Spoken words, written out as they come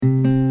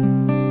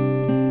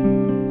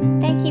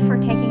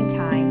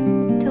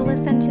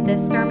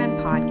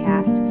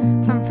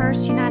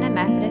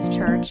Baptist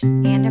Church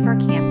and of our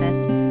campus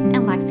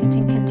in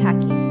Lexington,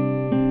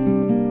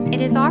 Kentucky.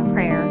 It is our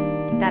prayer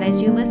that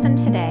as you listen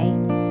today,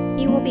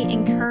 you will be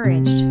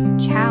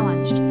encouraged,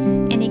 challenged,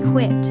 and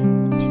equipped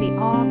to be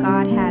all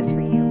God has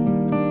for you.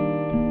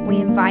 We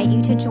invite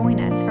you to join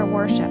us for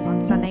worship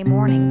on Sunday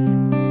mornings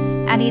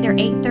at either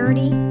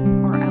 8:30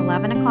 or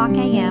 11 o'clock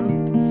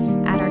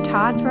a.m. at our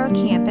Todd's Road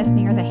campus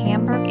near the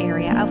Hamburg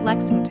area of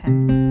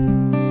Lexington.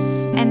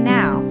 And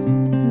now,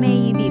 may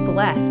you be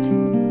blessed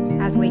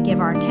as we give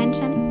our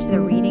attention to the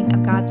reading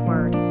of God's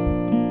Word.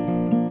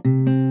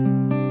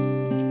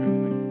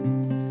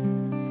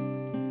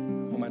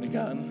 Almighty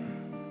God,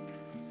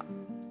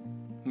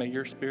 may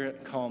your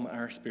Spirit calm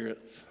our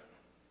spirits,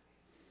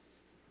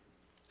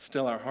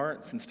 still our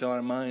hearts and still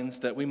our minds,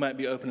 that we might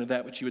be open to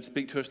that which you would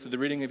speak to us through the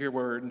reading of your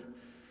Word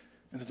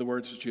and through the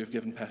words which you have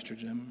given Pastor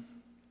Jim.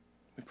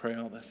 We pray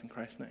all this in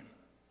Christ's name.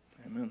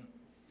 Amen.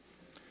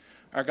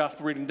 Our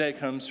gospel reading today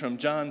comes from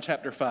John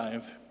chapter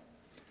 5.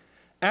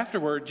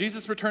 Afterward,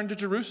 Jesus returned to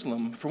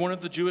Jerusalem for one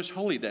of the Jewish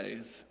holy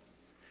days.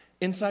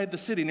 Inside the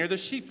city, near the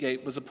sheep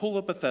gate, was a pool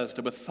of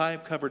Bethesda with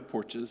 5 covered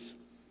porches.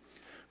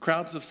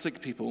 Crowds of sick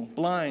people,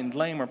 blind,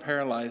 lame, or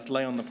paralyzed,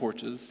 lay on the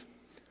porches.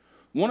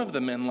 One of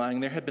the men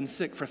lying there had been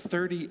sick for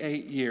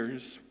 38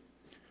 years.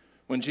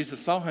 When Jesus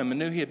saw him and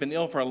knew he had been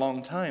ill for a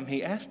long time,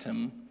 he asked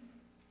him,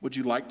 "Would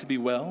you like to be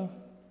well?"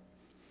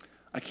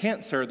 "I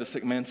can't, sir," the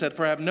sick man said,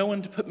 "for I have no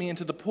one to put me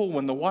into the pool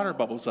when the water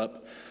bubbles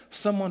up.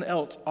 Someone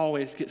else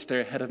always gets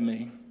there ahead of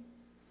me."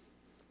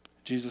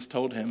 Jesus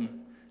told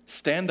him,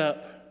 "Stand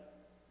up,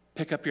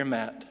 pick up your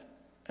mat,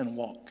 and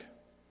walk."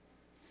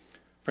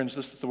 Friends,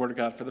 this is the word of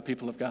God for the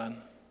people of God.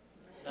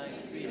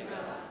 Thanks be to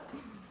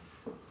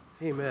God.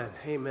 Amen.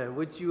 Amen.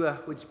 Would you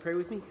pray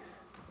with me?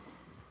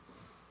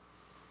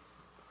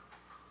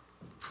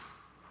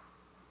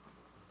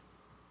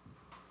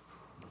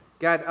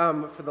 God,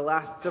 for the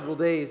last several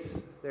days,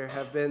 there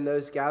have been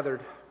those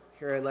gathered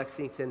here in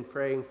Lexington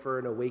praying for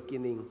an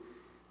awakening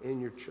in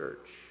your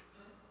church.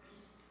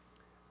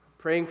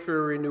 Praying for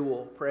a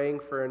renewal,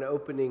 praying for an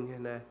opening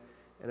and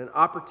an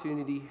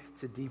opportunity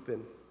to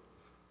deepen.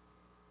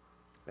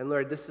 And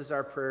Lord, this is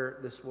our prayer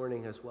this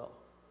morning as well.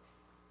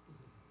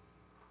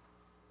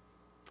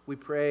 We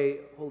pray,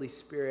 Holy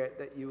Spirit,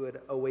 that you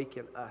would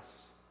awaken us.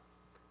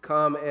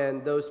 Come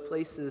and those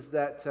places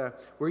that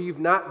where you've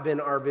not been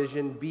our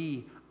vision,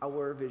 be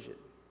our vision.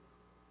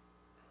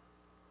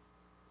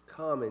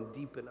 Come and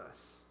deepen us.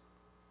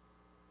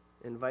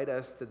 Invite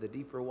us to the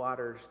deeper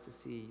waters to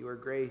see your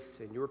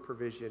grace and your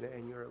provision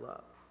and your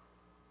love.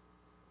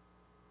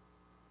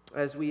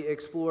 As we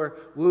explore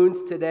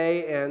wounds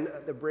today and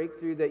the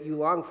breakthrough that you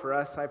long for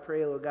us, I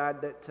pray, Lord God,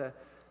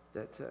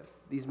 that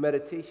these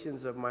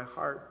meditations of my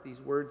heart, these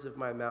words of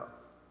my mouth,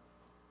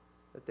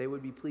 that they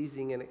would be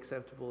pleasing and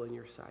acceptable in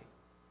your sight.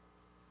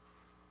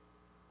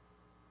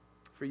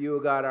 For you, O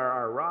God, are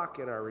our rock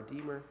and our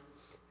Redeemer,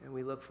 and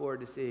we look forward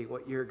to seeing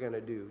what you're going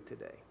to do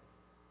today.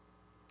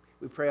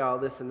 We pray all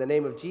this in the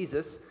name of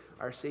Jesus,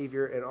 our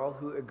Savior, and all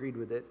who agreed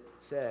with it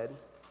said,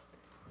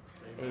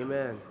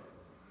 Amen.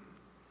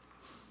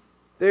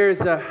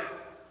 There's a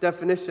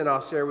definition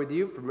I'll share with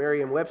you from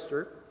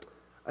Merriam-Webster: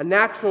 a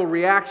natural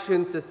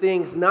reaction to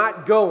things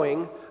not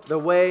going the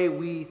way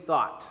we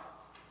thought.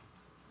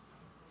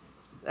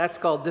 That's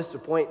called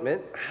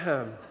disappointment.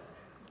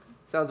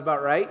 Sounds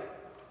about right.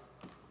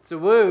 It's a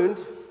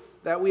wound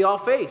that we all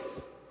face,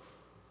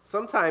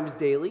 sometimes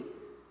daily,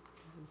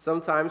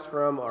 sometimes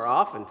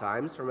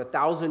oftentimes from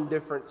 1,000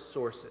 different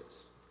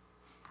sources.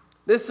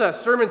 This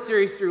sermon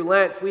series through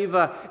Lent, we've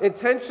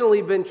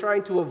intentionally been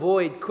trying to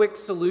avoid quick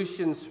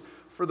solutions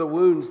for the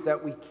wounds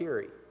that we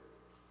carry.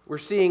 We're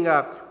seeking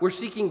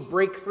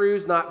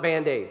breakthroughs, not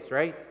Band-Aids,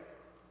 right?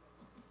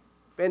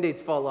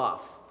 Band-Aids fall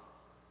off.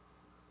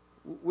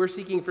 We're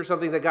seeking for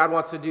something that God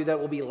wants to do that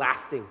will be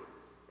lasting.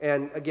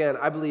 And again,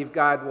 I believe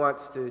God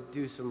wants to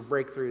do some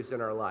breakthroughs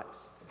in our lives.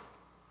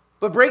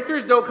 But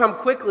breakthroughs don't come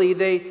quickly.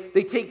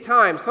 They take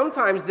time.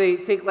 Sometimes they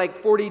take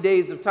like 40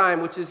 days of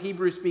time, which is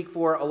Hebrew speak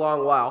for a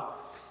long while.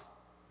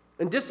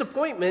 And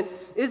disappointment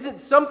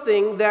isn't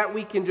something that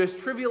we can just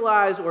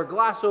trivialize or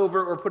gloss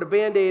over or put a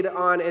Band-Aid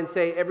on and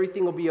say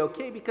everything will be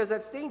okay, because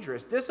that's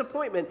dangerous.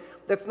 Disappointment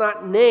that's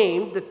not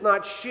named, that's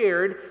not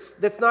shared,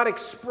 that's not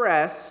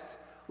expressed,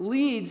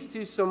 leads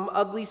to some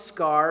ugly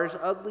scars,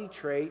 ugly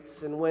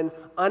traits, and when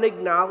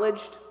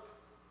unacknowledged,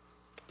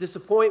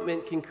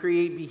 disappointment can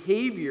create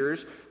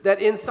behaviors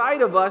that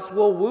inside of us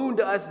will wound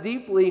us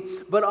deeply,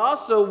 but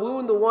also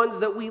wound the ones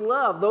that we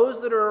love, those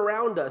that are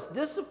around us.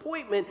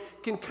 Disappointment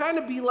can kind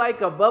of be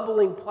like a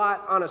bubbling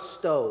pot on a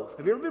stove.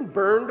 Have you ever been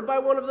burned by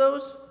one of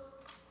those?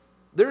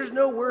 There's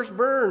no worse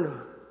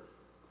burn.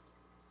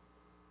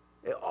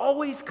 They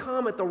always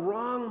come at the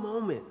wrong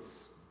moments.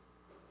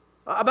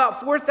 About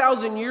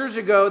 4,000 years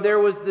ago, there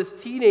was this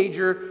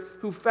teenager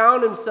who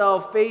found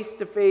himself face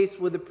to face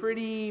with a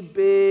pretty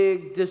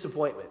big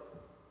disappointment.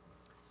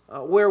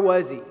 Where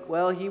was he?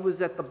 Well, he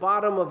was at the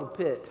bottom of a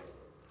pit.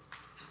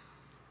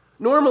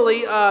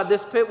 Normally,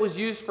 this pit was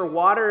used for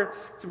water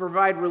to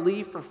provide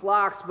relief for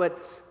flocks, but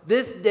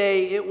this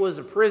day it was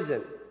a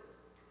prison.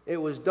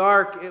 It was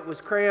dark, it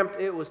was cramped,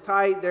 it was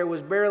tight. There was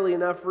barely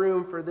enough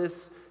room for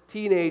this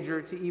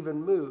teenager to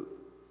even move.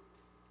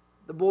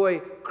 The boy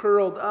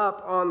curled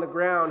up on the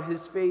ground,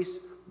 his face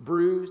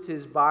bruised,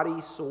 his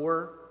body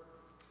sore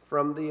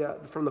from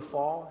the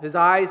fall, his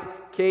eyes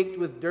caked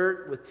with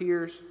dirt, with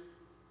tears.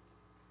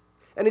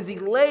 And as he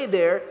lay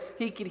there,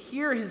 he could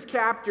hear his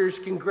captors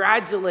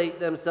congratulate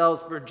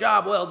themselves for a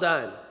job well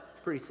done.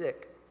 Pretty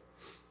sick.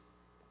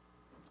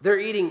 They're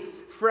eating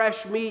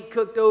fresh meat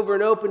cooked over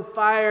an open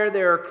fire.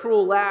 There are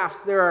cruel laughs.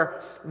 There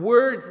are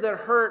words that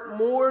hurt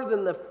more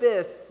than the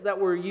fists that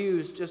were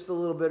used just a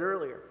little bit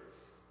earlier.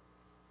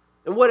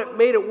 And what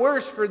made it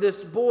worse for this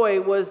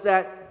boy was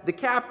that the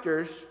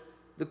captors,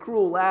 the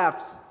cruel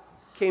laughs,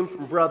 came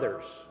from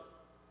brothers.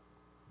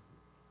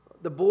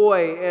 The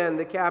boy and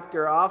the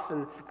captor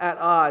often at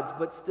odds,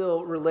 but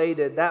still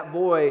related. That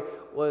boy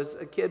was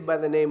a kid by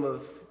the name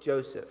of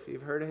Joseph.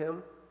 You've heard of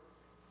him?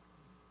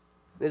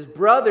 His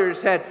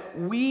brothers had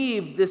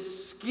weaved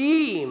this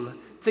scheme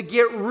to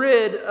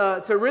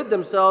rid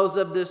themselves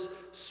of this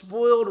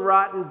spoiled,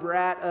 rotten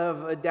brat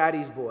of a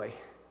daddy's boy.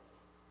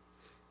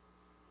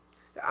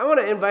 I want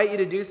to invite you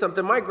to do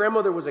something. My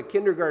grandmother was a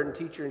kindergarten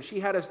teacher, and she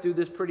had us do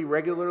this pretty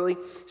regularly.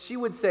 She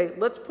would say,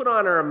 let's put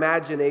on our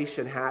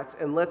imagination hats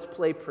and let's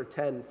play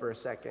pretend for a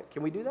second.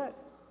 Can we do that?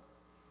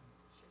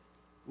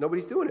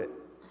 Nobody's doing it.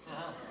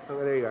 Oh,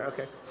 there you are.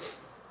 Okay.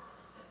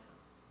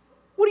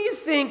 What do you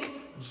think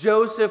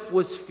Joseph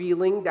was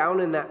feeling down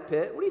in that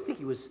pit? What do you think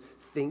he was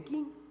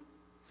thinking?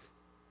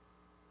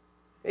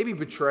 Maybe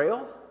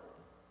betrayal?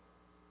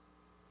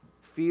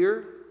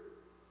 Fear?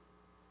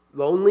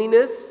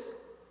 Loneliness?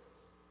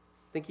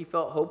 Think he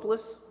felt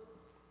hopeless?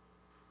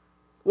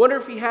 Wonder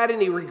if he had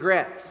any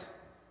regrets.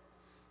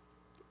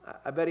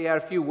 I bet he had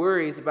a few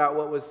worries about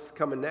what was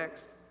coming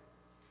next.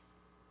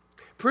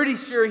 Pretty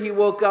sure he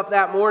woke up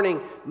that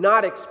morning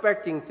not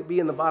expecting to be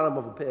in the bottom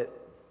of a pit.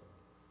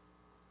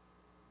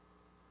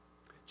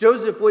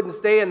 Joseph wouldn't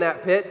stay in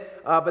that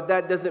pit, but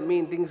that doesn't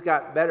mean things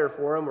got better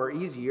for him or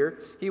easier.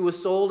 He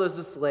was sold as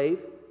a slave.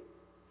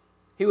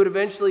 He would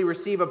eventually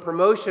receive a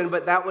promotion,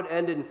 but that would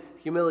end in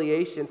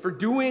humiliation. For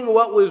doing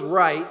what was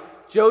right,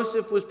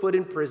 Joseph was put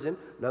in prison,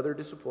 another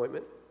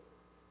disappointment.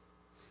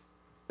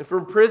 And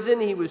from prison,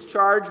 he was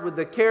charged with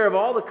the care of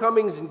all the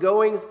comings and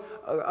goings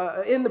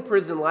in the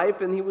prison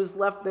life, and he was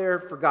left there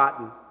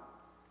forgotten,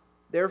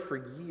 there for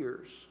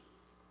years.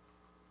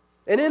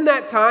 And in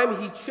that time,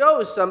 he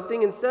chose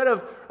something. Instead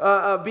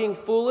of being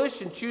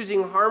foolish and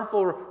choosing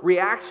harmful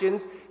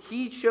reactions,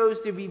 he chose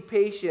to be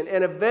patient.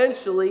 And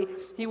eventually,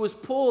 he was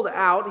pulled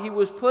out, he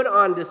was put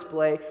on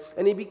display,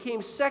 and he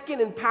became second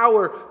in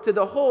power to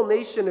the whole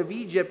nation of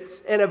Egypt.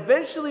 And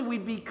eventually, we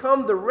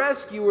become the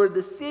rescuer,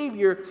 the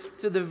savior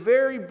to the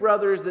very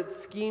brothers that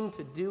schemed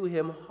to do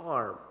him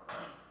harm.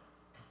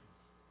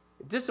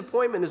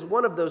 Disappointment is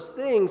one of those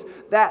things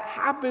that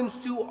happens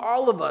to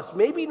all of us.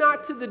 Maybe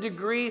not to the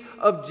degree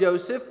of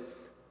Joseph.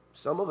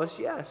 Some of us,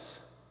 yes.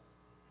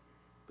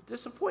 But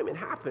disappointment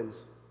happens.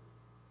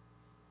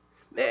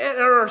 And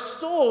in our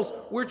souls,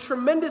 we're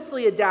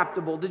tremendously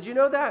adaptable. Did you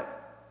know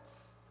that?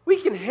 We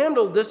can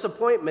handle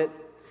disappointment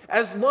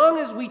as long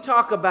as we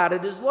talk about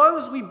it, as long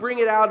as we bring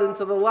it out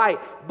into the light.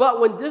 But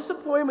when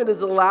disappointment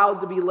is allowed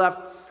to be left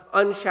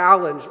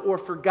unchallenged or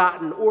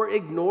forgotten or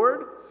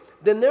ignored,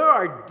 then there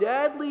are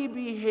deadly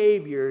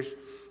behaviors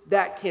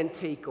that can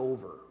take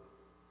over.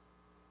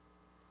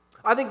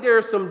 I think there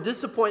are some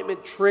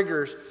disappointment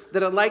triggers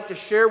that I'd like to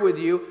share with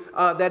you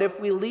that if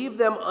we leave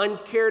them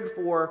uncared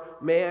for,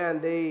 man,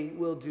 they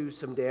will do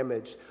some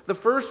damage. The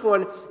first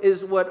one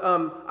is what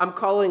I'm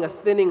calling a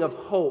thinning of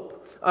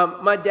hope.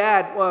 My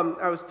dad,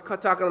 I was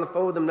talking on the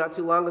phone with him not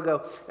too long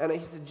ago, and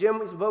he said,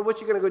 Jim, well,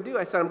 what you going to go do?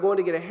 I said, I'm going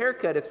to get a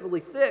haircut. It's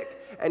really thick.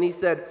 And he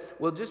said,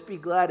 well, just be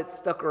glad it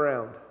stuck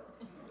around.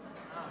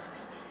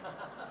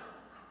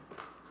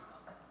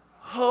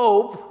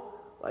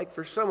 Hope, like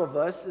for some of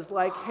us, is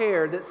like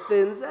hair that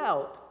thins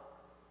out.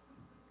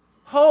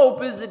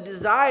 Hope is a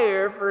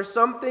desire for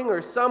something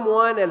or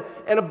someone and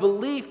a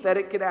belief that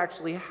it could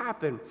actually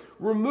happen.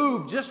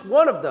 Remove just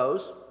one of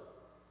those,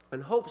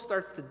 and hope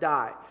starts to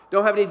die.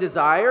 Don't have any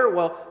desire?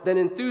 Well, then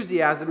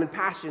enthusiasm and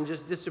passion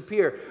just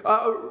disappear.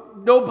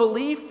 No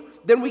belief?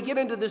 Then we get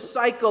into this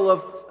cycle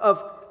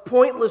of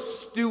pointless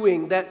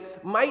stewing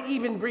that might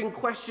even bring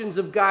questions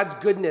of God's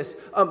goodness.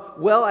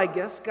 Well, I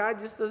guess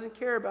God just doesn't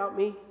care about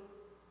me.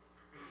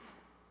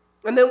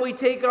 And then we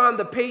take on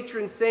the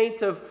patron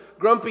saint of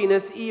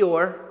grumpiness,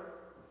 Eeyore.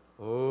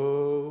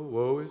 Oh,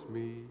 woe is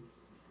me.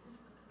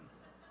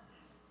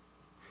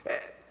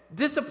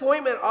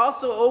 Disappointment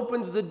also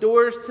opens the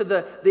doors to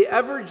the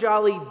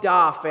ever-jolly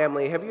Da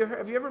family. Have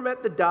you ever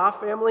met the Da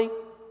family?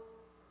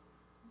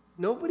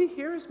 Nobody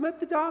here has met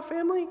the Da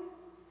family?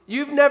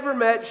 You've never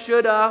met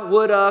shoulda,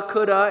 woulda,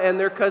 coulda, and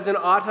their cousin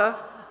oughta?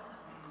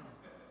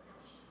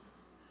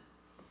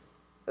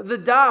 The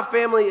Da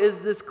family is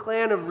this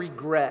clan of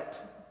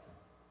regret.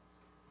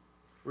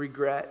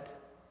 Regret.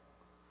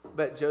 I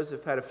bet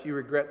Joseph had a few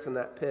regrets in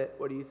that pit.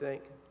 What do you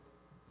think?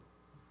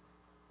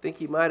 Think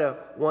he might have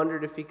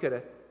wondered if he could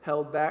have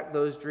held back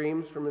those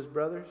dreams from his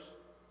brothers?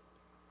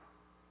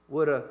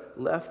 Would have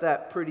left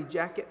that pretty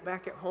jacket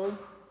back at home?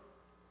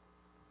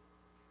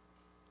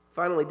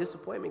 Finally,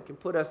 disappointment can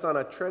put us on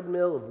a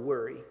treadmill of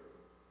worry,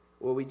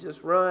 where we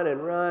just run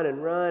and run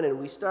and run, and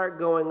we start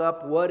going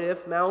up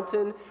what-if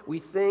mountain. We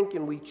think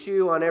and we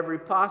chew on every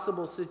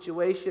possible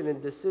situation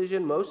and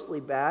decision, mostly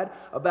bad,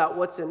 about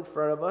what's in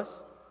front of us.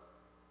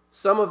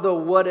 Some of the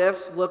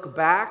what-ifs look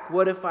back.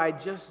 What if I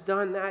just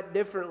done that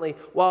differently?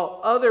 While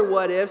other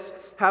what-ifs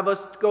have us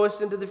go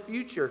us into the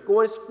future,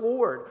 go us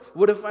forward.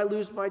 What if I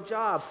lose my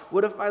job?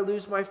 What if I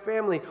lose my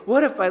family?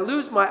 What if I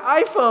lose my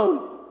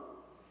iPhone?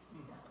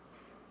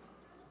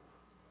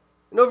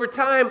 And over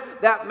time,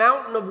 that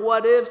mountain of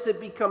what-ifs, it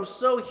becomes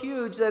so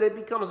huge that it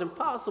becomes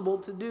impossible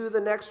to do the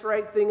next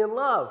right thing in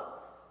love.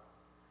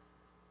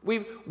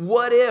 We've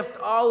what-ifed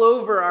all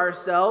over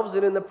ourselves,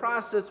 and in the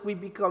process, we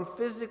become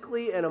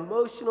physically and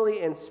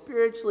emotionally and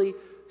spiritually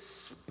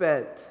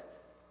spent.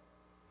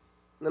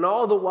 And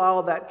all the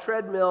while, that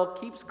treadmill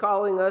keeps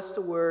calling us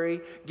to worry,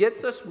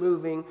 gets us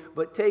moving,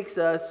 but takes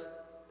us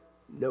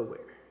nowhere.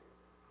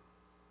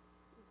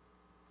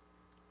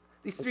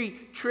 These three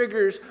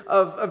triggers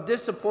of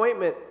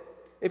disappointment,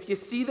 if you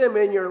see them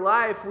in your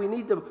life, we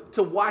need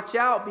to watch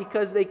out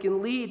because they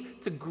can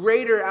lead to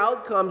greater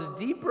outcomes,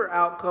 deeper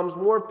outcomes,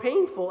 more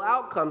painful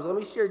outcomes. Let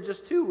me share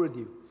just two with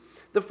you.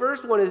 The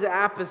first one is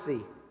apathy.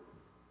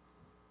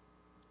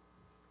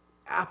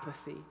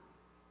 Apathy.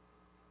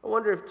 I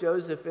wonder if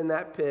Joseph in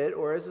that pit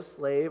or as a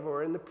slave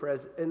or in the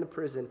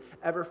prison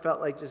ever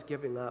felt like just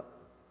giving up.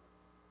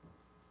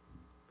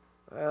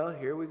 Well,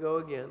 here we go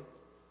again.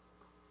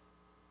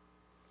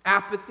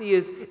 Apathy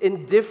is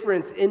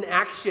indifference,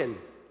 inaction.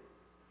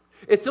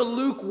 It's a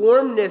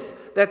lukewarmness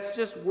that's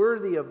just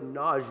worthy of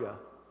nausea.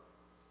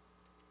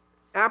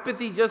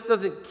 Apathy just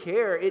doesn't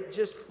care. It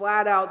just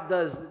flat out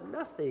does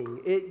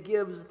nothing. It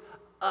gives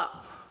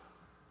up.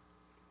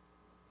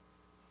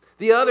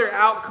 The other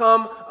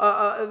outcome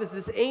is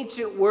this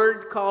ancient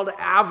word called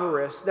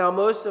avarice. Now,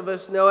 most of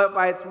us know it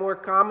by its more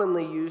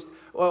commonly used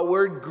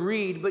word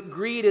greed, but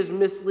greed is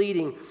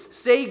misleading.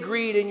 Say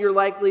greed and you're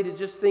likely to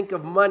just think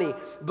of money,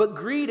 but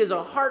greed is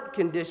a heart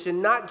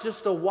condition, not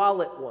just a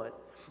wallet one.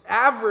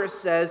 Avarice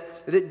says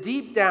that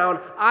deep down,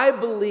 I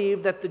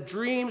believe that the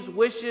dreams,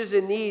 wishes,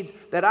 and needs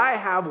that I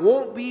have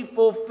won't be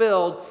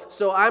fulfilled,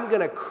 so I'm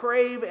going to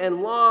crave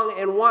and long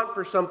and want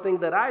for something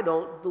that I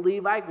don't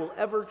believe I will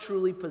ever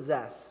truly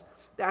possess.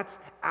 That's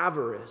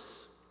avarice.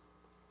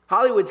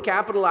 Hollywood's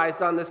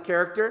capitalized on this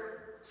character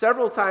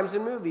several times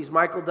in movies.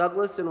 Michael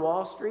Douglas in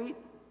Wall Street,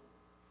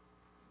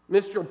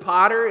 Mr.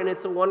 Potter in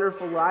It's a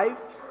Wonderful Life.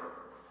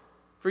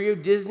 For you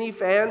Disney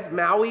fans,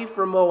 Maui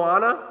from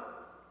Moana.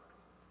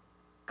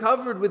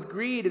 Covered with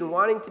greed and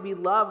wanting to be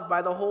loved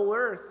by the whole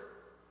earth.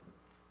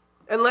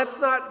 And let's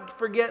not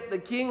forget the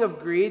king of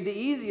greed. The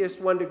easiest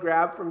one to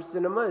grab from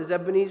cinema is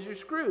Ebenezer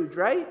Scrooge,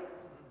 right?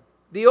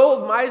 The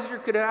old miser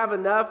could have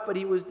enough, but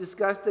he was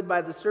disgusted by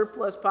the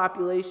surplus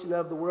population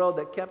of the world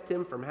that kept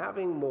him from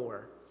having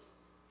more.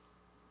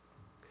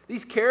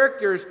 These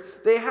characters,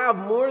 they have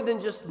more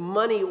than just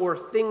money or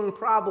thing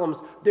problems.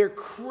 They're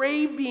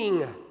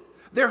craving.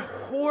 They're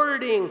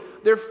hoarding.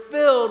 They're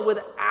filled with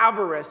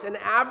avarice. And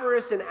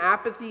avarice and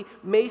apathy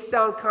may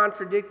sound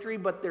contradictory,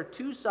 but they're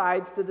two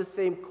sides to the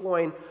same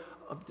coin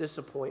of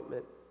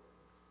disappointment.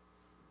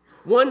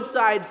 One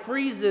side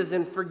freezes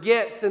and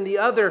forgets, and the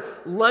other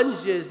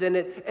lunges, and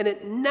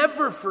it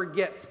never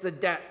forgets the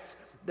debts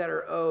that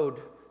are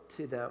owed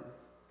to them.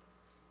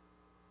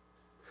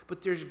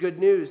 But there's good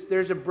news.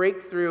 There's a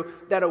breakthrough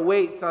that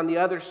awaits on the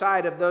other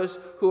side of those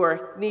who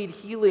need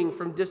healing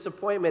from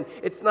disappointment.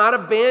 It's not a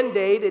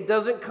Band-Aid. It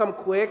doesn't come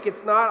quick.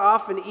 It's not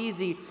often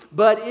easy,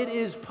 but it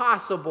is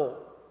possible.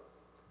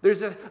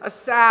 There's a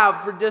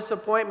salve for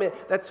disappointment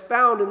that's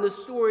found in the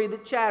story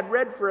that Chad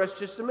read for us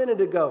just a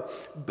minute ago.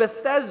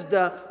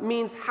 Bethesda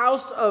means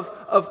house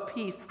of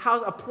peace,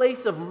 a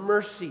place of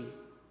mercy.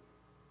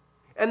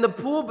 And the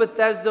pool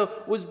Bethesda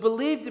was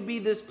believed to be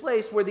this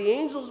place where the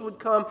angels would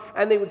come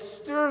and they would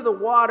stir the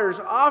waters,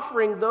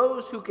 offering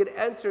those who could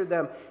enter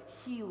them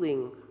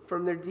healing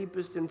from their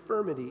deepest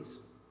infirmities.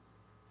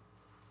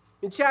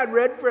 And Chad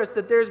read for us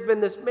that there's been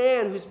this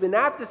man who's been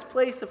at this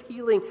place of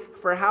healing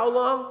for how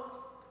long?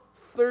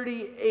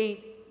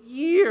 38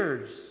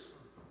 years.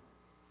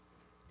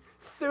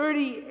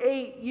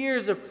 38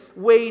 years of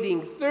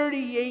waiting,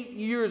 38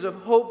 years of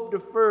hope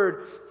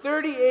deferred,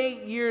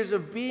 38 years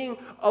of being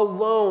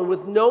alone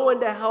with no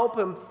one to help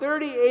him,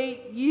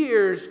 38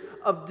 years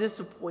of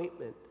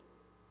disappointment.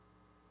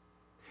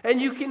 And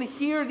you can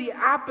hear the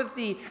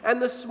apathy and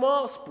the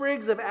small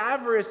sprigs of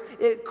avarice,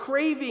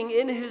 craving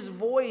in his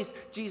voice.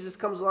 Jesus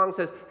comes along and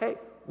says, hey,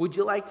 would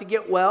you like to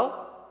get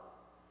well?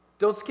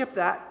 Don't skip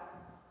that.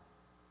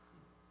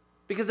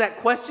 Because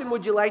that question,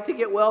 would you like to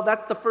get well,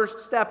 that's the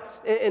first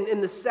step in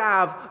the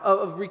salve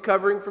of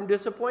recovering from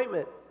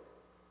disappointment.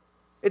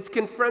 It's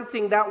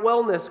confronting that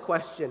wellness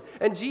question.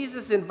 And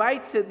Jesus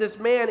invites this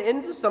man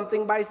into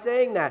something by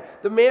saying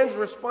that. The man's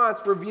response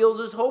reveals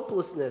his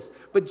hopelessness.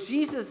 But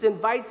Jesus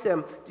invites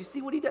him. Do you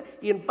see what he does?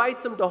 He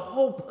invites him to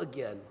hope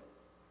again.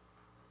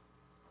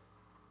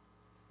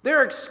 There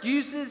are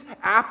excuses.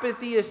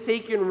 Apathy has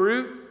taken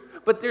root.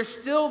 But there's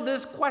still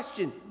this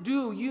question.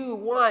 Do you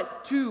want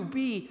to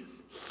be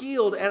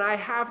healed? And I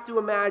have to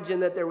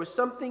imagine that there was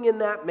something in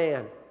that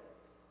man,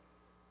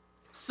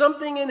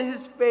 something in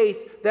his face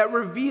that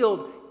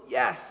revealed,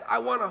 yes, I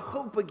want to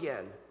hope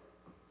again.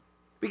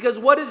 Because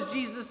what does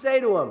Jesus say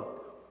to him?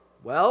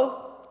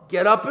 Well,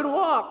 get up and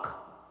walk.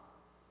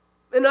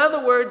 In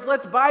other words,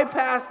 let's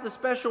bypass the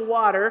special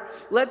water.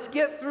 Let's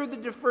get through the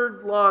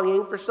deferred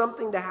longing for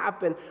something to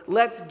happen.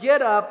 Let's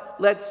get up.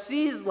 Let's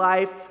seize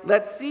life.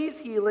 Let's seize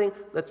healing.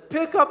 Let's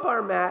pick up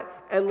our mat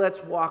and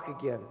let's walk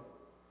again.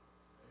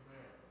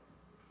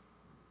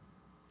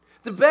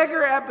 The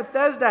beggar at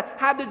Bethesda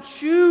had to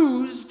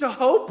choose to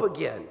hope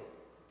again.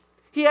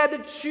 He had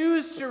to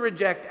choose to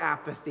reject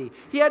apathy.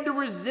 He had to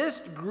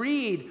resist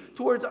greed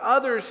towards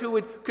others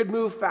who could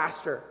move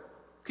faster,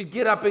 could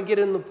get up and get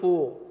in the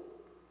pool.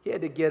 He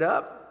had to get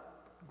up,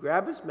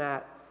 grab his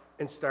mat,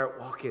 and start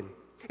walking.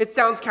 It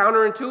sounds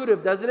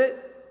counterintuitive, doesn't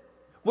it?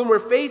 When we're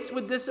faced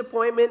with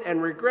disappointment and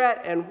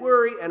regret and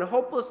worry and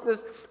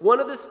hopelessness,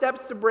 one of the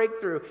steps to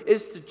breakthrough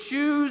is to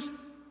choose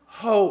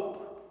hope.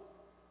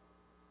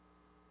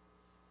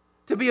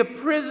 To be a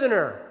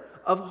prisoner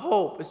of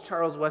hope, as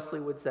Charles Wesley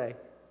would say.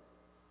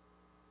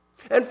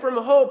 And from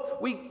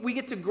hope, we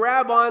get to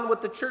grab on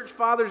what the church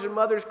fathers and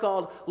mothers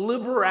called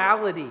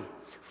liberality,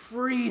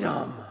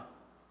 freedom.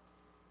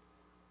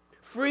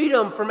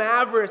 Freedom from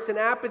avarice and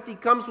apathy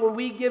comes when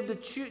we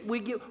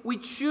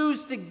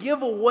choose to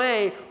give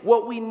away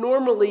what we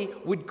normally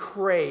would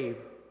crave.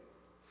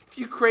 If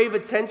you crave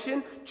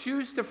attention,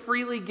 choose to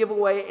freely give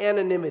away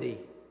anonymity.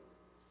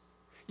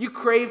 You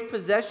crave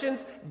possessions,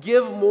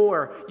 give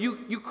more.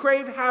 You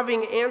crave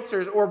having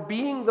answers or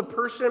being the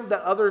person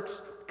that others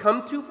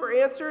come to for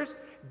answers,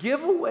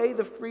 give away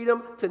the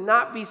freedom to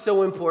not be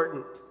so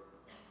important.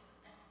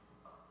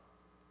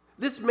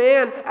 This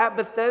man at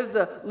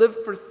Bethesda lived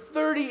for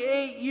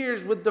 38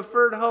 years with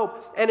deferred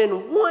hope, and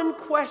in one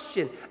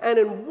question and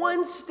in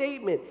one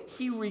statement,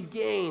 he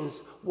regains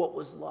what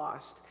was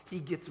lost. He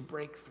gets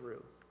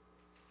breakthrough.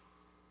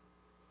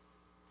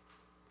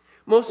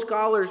 Most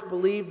scholars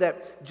believe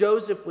that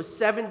Joseph was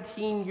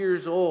 17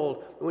 years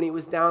old when he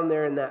was down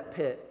there in that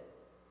pit.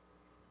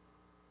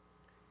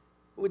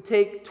 It would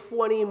take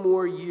 20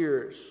 more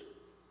years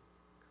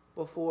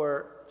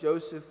before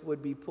Joseph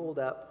would be pulled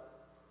up,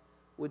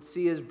 would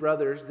see his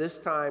brothers, this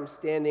time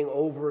standing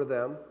over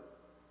them.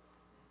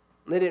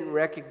 They didn't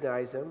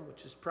recognize him,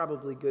 which is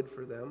probably good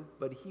for them,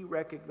 but he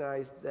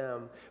recognized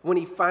them. When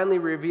he finally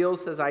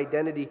reveals his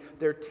identity,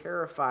 they're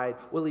terrified.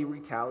 Will he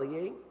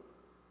retaliate?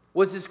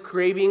 Was his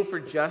craving for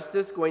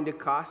justice going to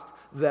cost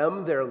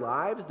them their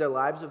lives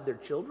of their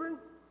children?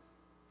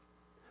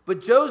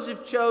 But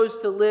Joseph chose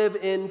to live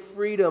in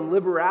freedom,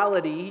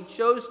 liberality. He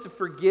chose to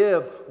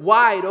forgive,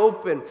 wide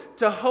open,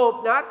 to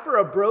hope not for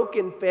a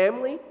broken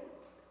family,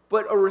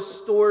 but a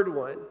restored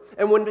one.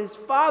 And when his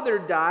father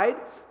died,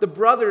 the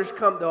brothers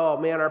come, oh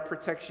man, our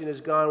protection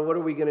is gone. What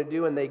are we going to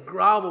do? And they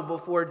grovel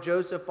before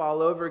Joseph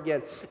all over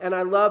again. And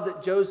I love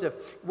that Joseph,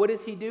 what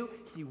does he do?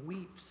 He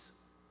weeps.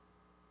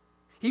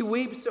 He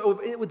weeps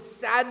with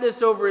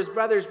sadness over his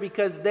brothers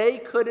because they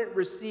couldn't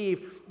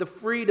receive the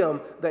freedom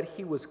that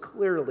he was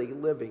clearly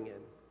living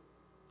in.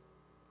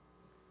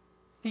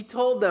 He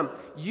told them,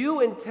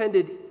 you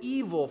intended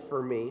evil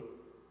for me,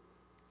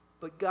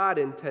 but God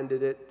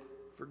intended it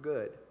for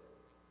good.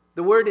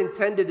 The word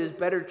intended is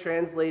better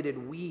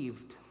translated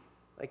weaved,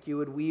 like you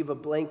would weave a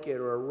blanket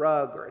or a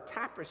rug or a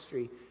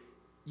tapestry.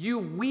 You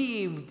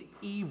weaved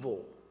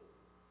evil.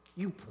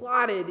 You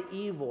plotted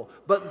evil,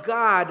 but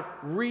God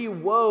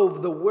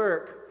rewove the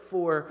work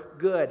for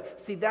good.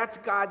 See, that's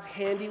God's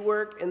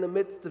handiwork in the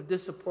midst of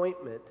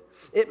disappointment.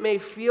 It may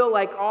feel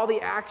like all the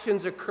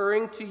actions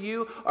occurring to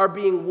you are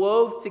being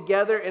wove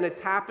together in a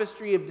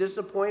tapestry of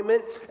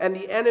disappointment, and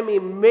the enemy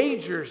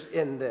majors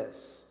in this.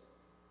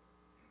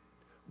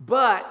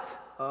 But,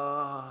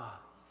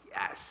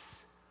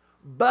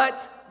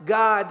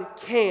 God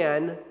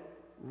can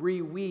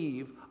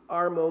reweave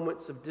our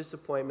moments of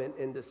disappointment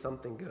into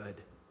something good.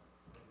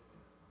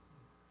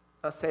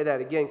 I'll say that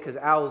again because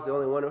Al was the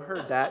only one who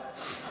heard that.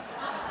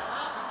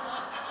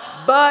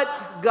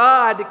 But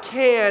God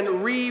can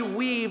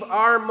reweave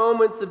our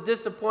moments of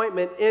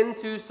disappointment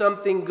into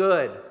something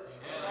good.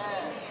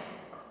 Amen.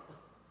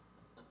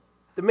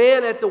 The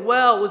man at the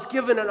well was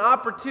given an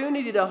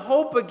opportunity to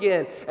hope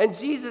again, and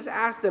Jesus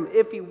asked him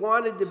if he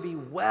wanted to be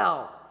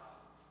well.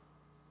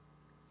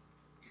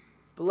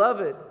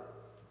 Beloved,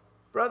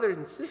 brother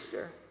and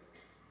sister,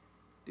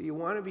 do you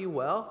want to be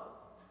well?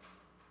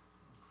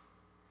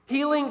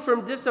 Healing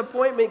from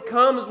disappointment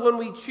comes when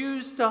we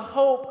choose to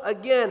hope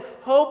again.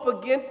 Hope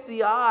against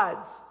the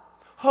odds.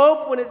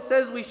 Hope when it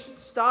says we should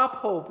stop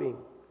hoping.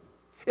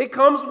 It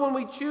comes when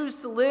we choose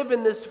to live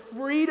in this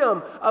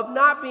freedom of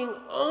not being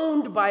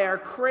owned by our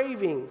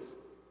cravings.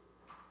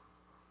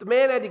 The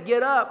man had to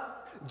get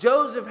up.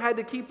 Joseph had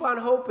to keep on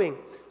hoping.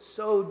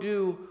 So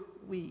do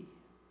we.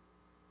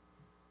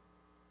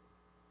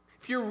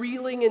 If you're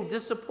reeling in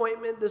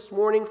disappointment this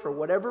morning for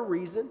whatever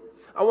reason,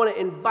 I want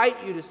to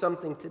invite you to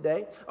something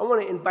today. I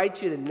want to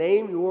invite you to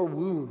name your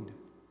wound.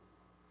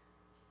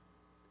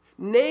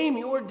 Name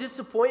your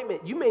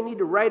disappointment. You may need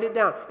to write it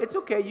down. It's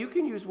okay. You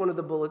can use one of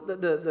the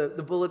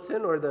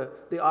bulletin or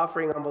the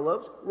offering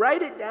envelopes.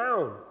 Write it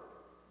down.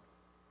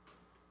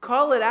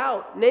 Call it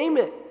out. Name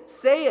it.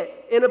 Say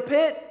it. In a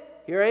pit,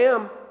 here I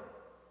am.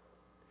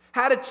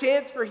 Had a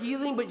chance for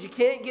healing, but you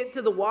can't get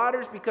to the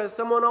waters because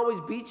someone always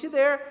beat you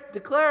there?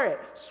 Declare it.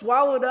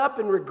 Swallowed up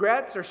in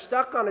regrets or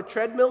stuck on a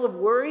treadmill of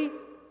worry?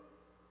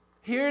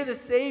 Hear the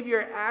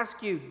Savior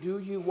ask you, do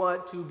you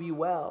want to be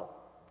well?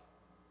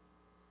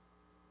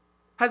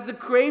 Has the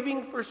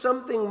craving for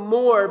something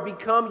more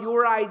become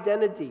your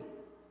identity?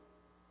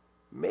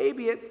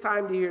 Maybe it's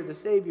time to hear the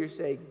Savior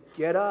say,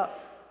 get up.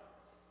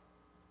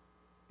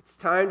 It's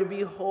time to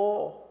be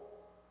whole.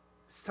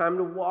 It's time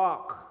to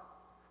walk.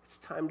 It's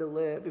time to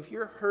live. If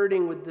you're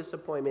hurting with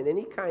disappointment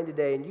any kind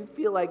today and you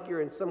feel like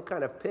you're in some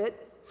kind of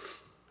pit,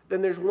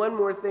 then there's one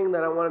more thing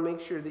that I want to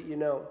make sure that you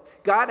know.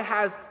 God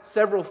has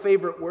several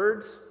favorite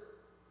words,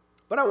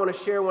 but I want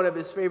to share one of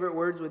his favorite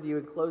words with you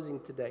in closing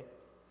today.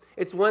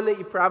 It's one that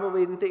you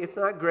probably didn't think. It's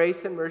not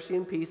grace and mercy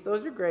and peace.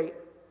 Those are great.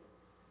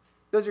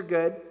 Those are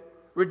good.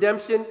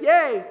 Redemption,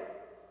 yay!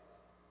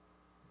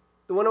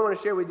 The one I want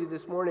to share with you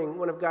this morning,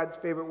 one of God's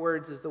favorite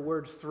words is the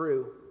word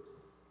through.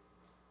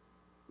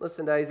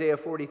 Listen to Isaiah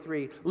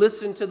 43.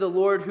 Listen to the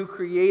Lord who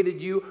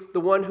created you, the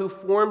one who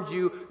formed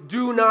you.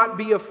 Do not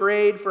be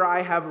afraid, for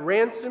I have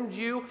ransomed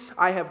you.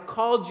 I have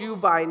called you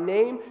by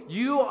name.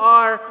 You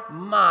are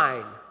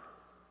mine.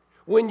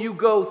 When you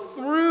go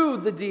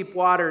through the deep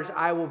waters,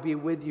 I will be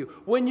with you.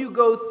 When you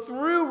go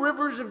through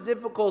rivers of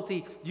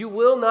difficulty, you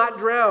will not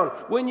drown.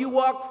 When you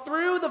walk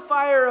through the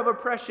fire of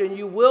oppression,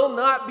 you will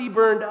not be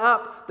burned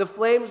up. The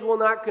flames will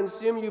not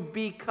consume you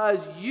because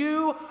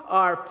you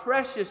are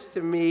precious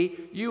to me.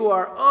 You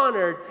are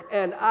honored,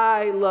 and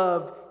I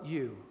love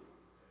you.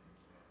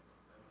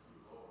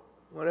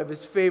 One of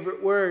his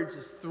favorite words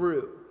is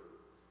through.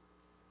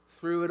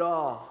 Through it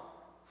all.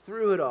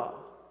 Through it all.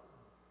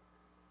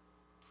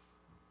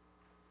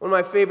 One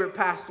of my favorite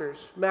pastors,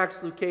 Max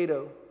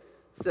Lucado,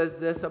 says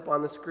this up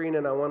on the screen,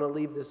 and I want to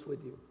leave this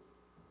with you.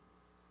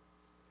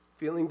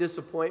 Feeling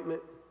disappointment,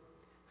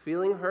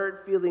 feeling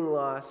hurt, feeling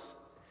loss,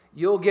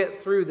 you'll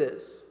get through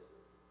this.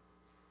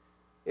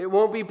 It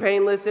won't be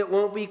painless, it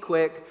won't be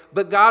quick,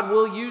 but God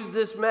will use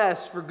this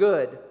mess for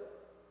good.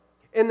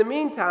 In the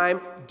meantime,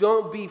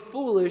 don't be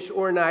foolish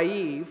or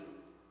naive.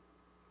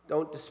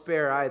 Don't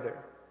despair either.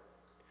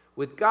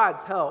 With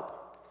God's help,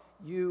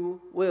 you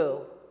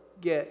will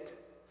get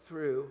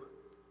through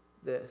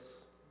this.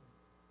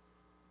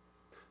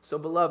 So,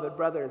 beloved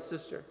brother and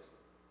sister,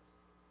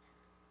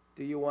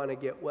 do you want to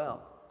get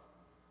well?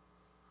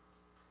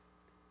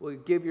 Will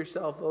you give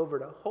yourself over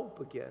to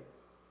hope again?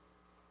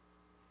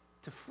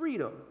 To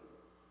freedom?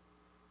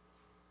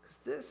 Because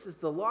this is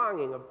the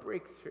longing of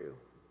breakthrough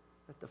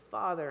that the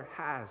Father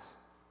has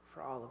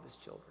for all of his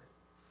children.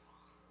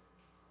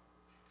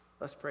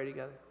 Let's pray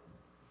together.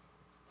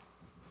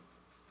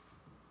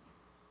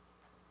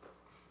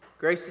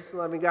 Gracious and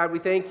loving God, we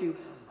thank you.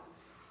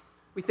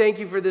 We thank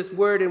you for this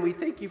word, and we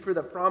thank you for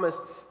the promise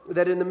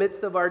that in the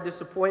midst of our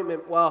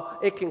disappointment, while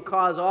it can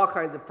cause all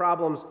kinds of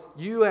problems,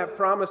 you have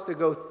promised to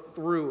go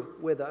through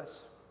with us.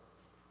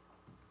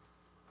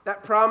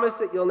 That promise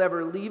that you'll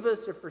never leave us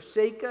or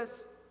forsake us.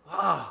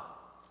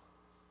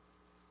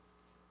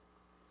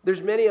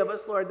 There's many of us,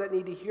 Lord, that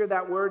need to hear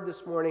that word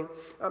this morning.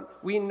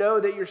 We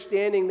know that you're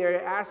standing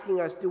there asking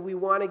us, do we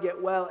want to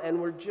get well?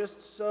 And we're just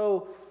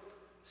so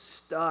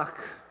stuck.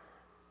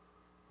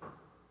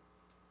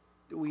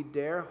 Do we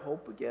dare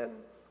hope again?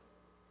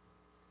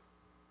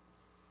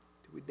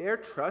 Do we dare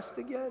trust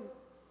again?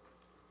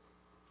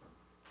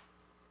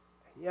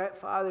 And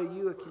yet, Father,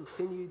 you have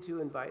continued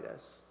to invite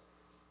us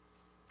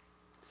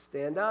to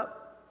stand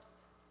up,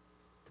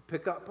 to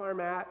pick up our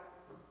mat,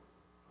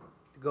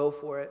 to go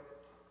for it.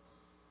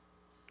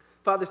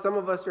 Father, some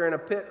of us are in a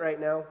pit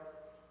right now.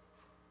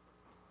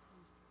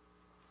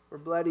 We're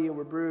bloody and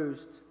we're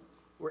bruised.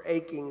 We're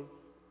aching.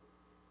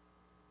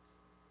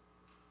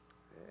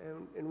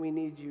 And we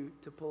need you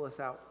to pull us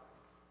out.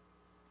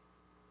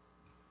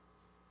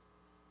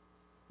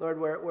 Lord,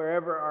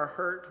 wherever our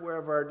hurt,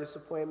 wherever our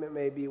disappointment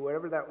may be,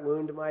 whatever that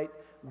wound might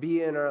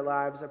be in our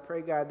lives, I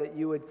pray, God, that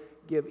you would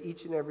give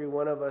each and every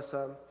one of us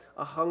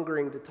a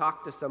hungering to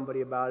talk to somebody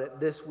about it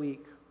this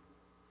week.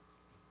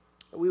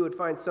 That we would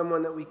find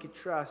someone that we could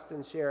trust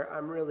and share,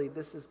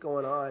 this is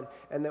going on,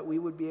 and that we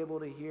would be able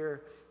to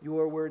hear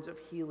your words of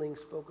healing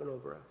spoken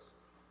over us.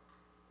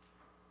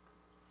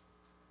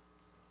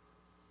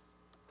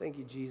 Thank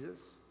you, Jesus,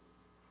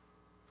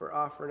 for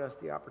offering us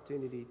the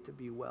opportunity to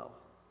be well.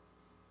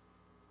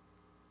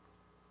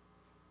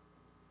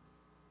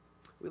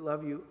 We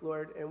love you,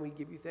 Lord, and we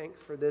give you thanks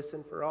for this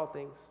and for all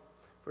things.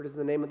 For it is in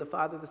the name of the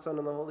Father, the Son,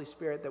 and the Holy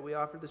Spirit that we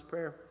offer this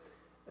prayer.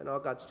 And all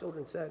God's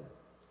children said,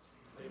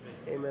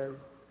 Amen. Amen.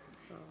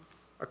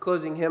 Our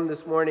closing hymn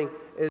this morning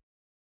is